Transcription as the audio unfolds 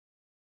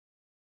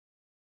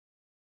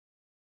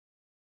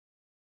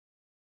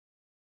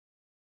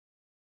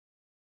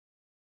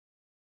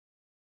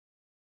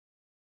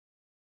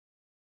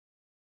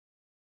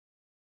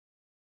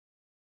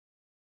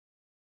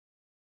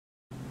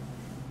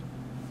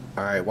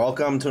Alright,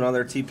 welcome to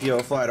another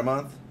TPO Fly a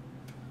month.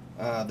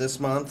 This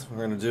month we're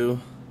going to do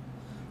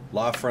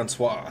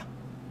Francois.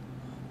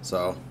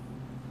 So,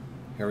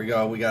 here we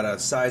go. We got a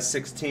size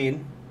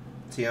 16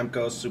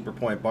 Tiemco Super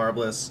Point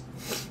barbless.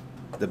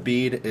 The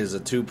bead is a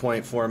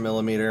 2.4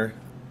 millimeter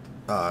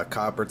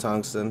copper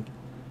tungsten.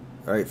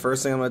 Alright,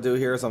 first thing I'm going to do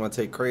here is I'm going to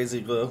take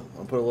crazy glue. I'm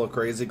going to put a little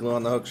crazy glue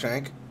on the hook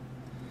shank.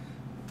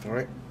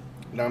 Alright,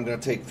 now I'm going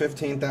to take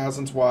 15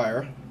 thousandths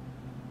wire.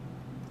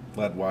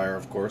 Lead wire,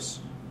 of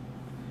course.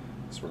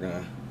 So we're going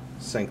to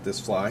sink this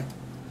fly.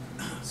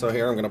 So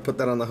here I'm going to put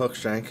that on the hook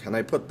shank, and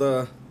I put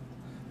the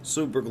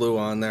super glue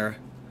on there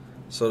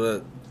so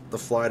that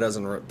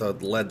the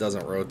lead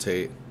doesn't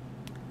rotate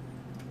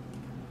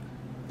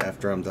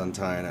after I'm done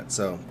tying it.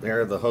 So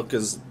there, the hook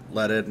is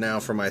leaded.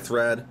 Now for my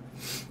thread,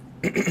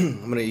 I'm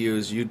going to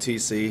use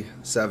UTC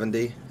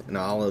 70 in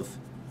olive.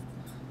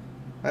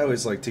 I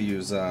always like to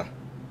use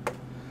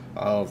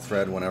olive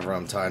thread whenever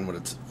I'm tying with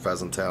a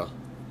pheasant tail.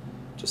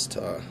 Just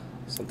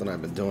something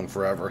I've been doing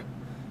forever.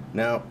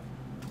 Now,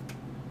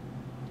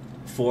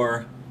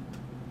 for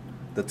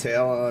the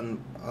tail on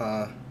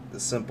the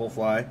simple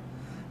fly,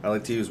 I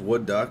like to use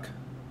wood duck.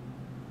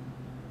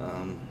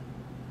 A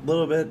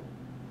little bit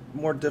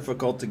more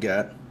difficult to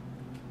get,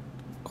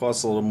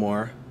 costs a little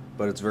more,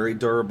 but it's very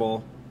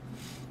durable,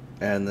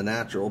 and the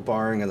natural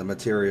barring of the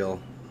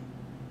material,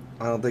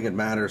 I don't think it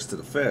matters to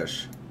the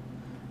fish,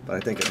 but I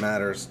think it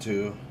matters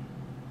to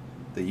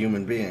the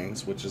human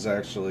beings, which is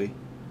actually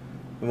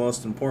the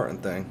most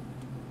important thing,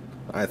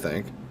 I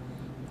think.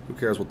 Who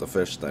cares what the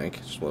fish think?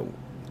 It's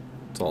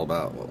all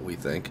about what we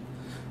think.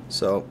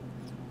 So,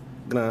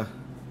 I'm gonna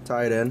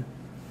tie it in.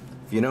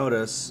 If you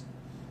notice,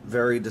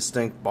 very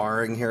distinct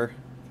barring here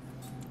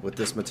with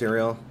this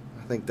material.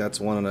 I think that's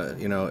one of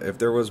the, if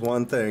there was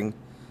one thing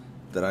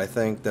that I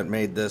think that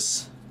made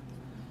the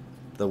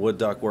wood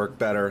duck work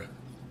better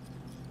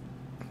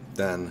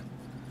than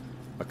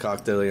a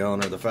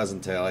coq-de-leon or the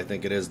pheasant tail, I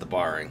think it is the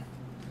barring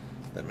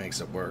that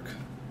makes it work.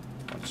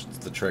 It's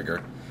the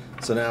trigger.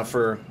 So now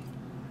for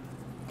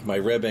my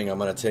ribbing, I'm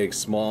going to take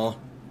small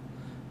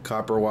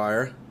copper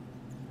wire,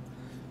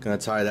 going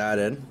to tie that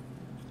in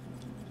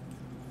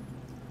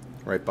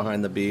right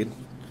behind the bead.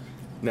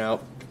 Now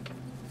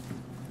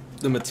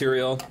the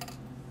material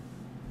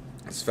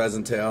is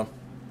pheasant tail.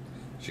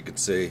 As you can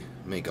see,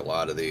 make a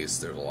lot of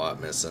these. There's a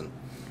lot missing.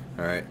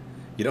 Alright,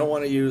 you don't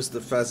want to use the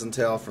pheasant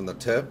tail from the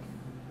tip,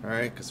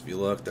 alright, because if you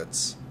look,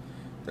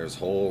 there's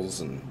holes,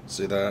 and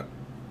see that?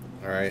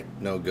 Alright,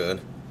 no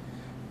good.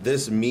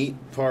 This meat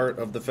part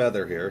of the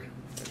feather here,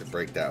 I could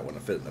break that one to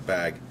fit in the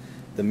bag.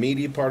 The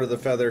meaty part of the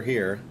feather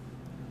here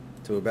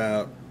to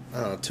about,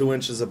 I don't know, 2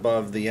 inches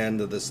above the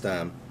end of the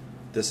stem.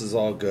 This is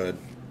all good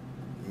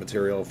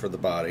material for the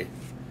body.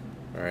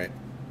 Alright,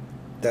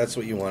 that's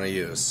what you want to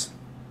use.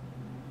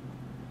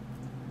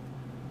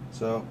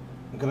 So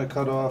I'm going to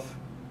cut off,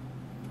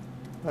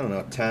 I don't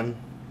know, 10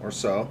 or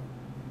so.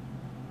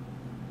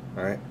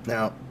 Alright,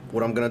 now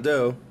what I'm going to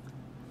do,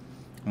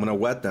 I'm going to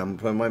wet them,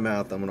 put it in my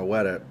mouth, I'm going to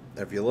wet it.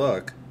 If you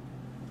look,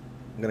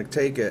 I'm going to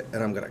take it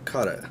and I'm going to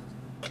cut it.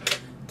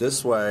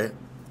 This way,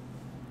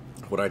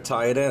 when I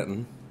tie it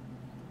in,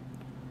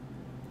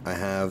 I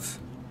have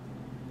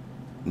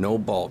no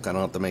bulk. I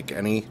don't have to make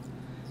any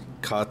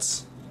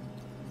cuts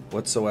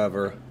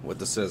whatsoever with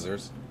the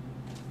scissors.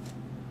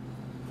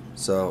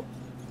 So,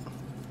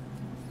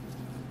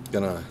 I'm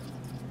going to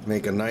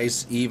make a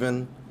nice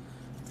even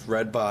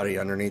thread body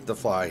underneath the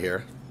fly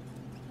here.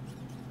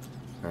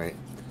 Alright.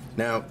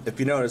 Now, if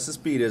you notice, this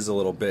bead is a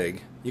little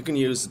big. You can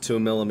use the 2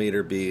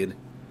 millimeter bead,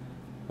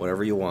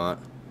 whatever you want.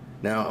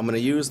 Now, I'm going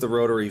to use the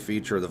rotary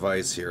feature of the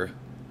vise here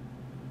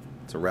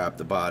to wrap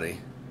the body.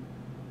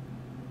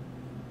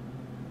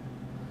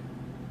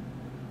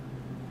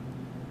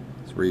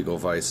 This Regal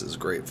vise is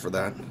great for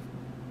that.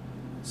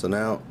 So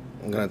now,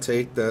 I'm going to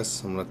take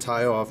this, I'm going to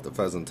tie off the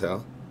pheasant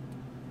tail.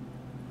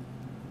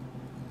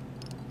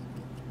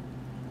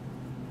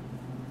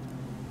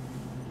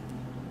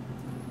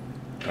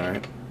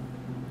 Alright.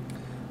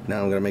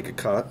 Now I'm going to make a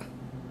cut.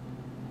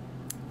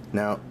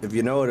 Now, if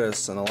you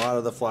notice, in a lot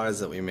of the flies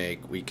that we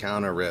make, we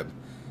counter rib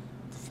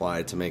the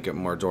fly to make it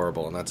more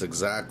durable, and that's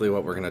exactly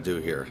what we're going to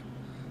do here.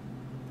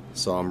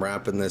 So I'm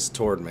wrapping this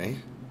toward me.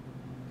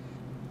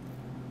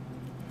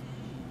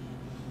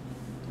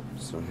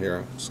 So here,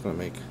 I'm just going to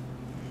make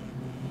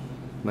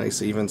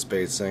nice even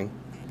spacing.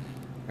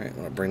 Alright, I'm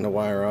going to bring the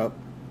wire up.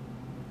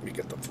 Let me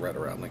get the thread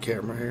around the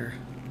camera here.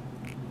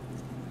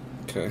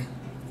 Okay.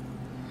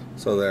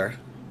 So there.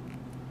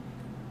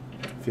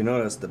 If you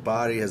notice, the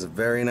body has a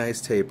very nice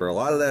taper. A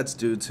lot of that's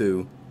due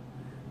to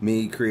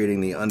me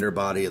creating the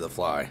underbody of the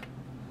fly.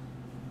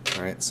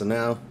 Alright, so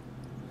now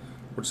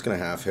we're just going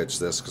to half hitch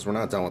this because we're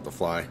not done with the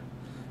fly.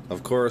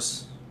 Of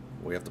course,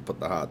 we have to put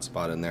the hot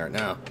spot in there.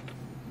 Now,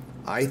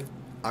 I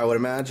would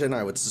imagine,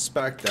 I would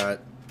suspect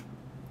that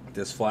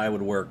this fly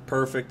would work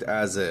perfect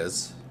as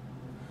is.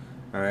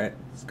 Alright,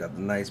 it's got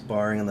the nice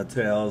barring on the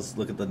tails.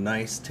 Look at the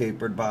nice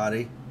tapered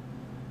body.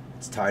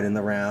 It's tied in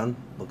the round.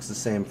 Looks the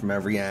same from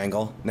every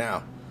angle.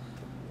 Now,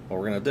 what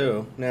we're going to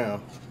do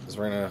now is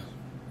we're going to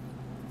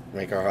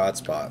make our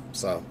hotspot.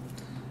 So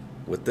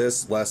with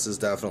this, less is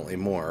definitely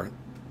more.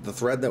 The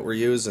thread that we're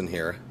using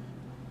here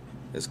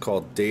is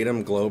called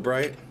Datum Glow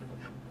Bright.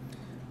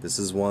 This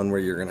is one where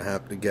you're gonna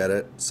have to get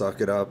it,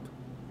 suck it up,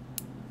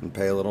 and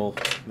pay a little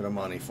bit of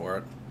money for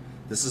it.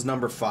 This is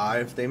number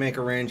 5. They make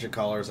a range of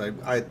colors.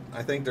 I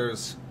think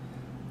there's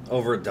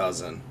over a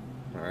dozen.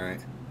 All right,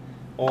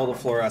 all the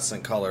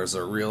fluorescent colors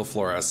are real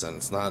fluorescent.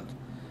 It's not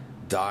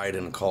dyed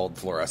and called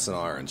fluorescent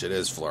orange. It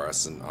is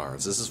fluorescent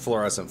orange. This is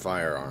fluorescent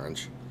fire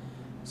orange.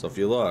 So if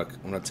you look,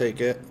 I'm gonna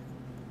take it,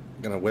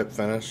 I'm gonna whip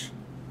finish.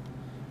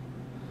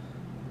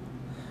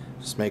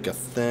 Just make a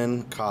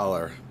thin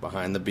collar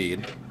behind the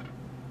bead.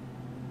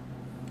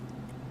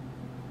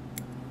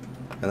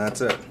 And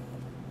that's it.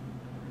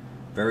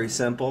 Very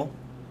simple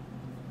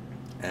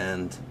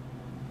and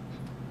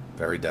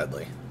very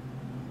deadly.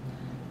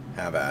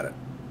 Have at it.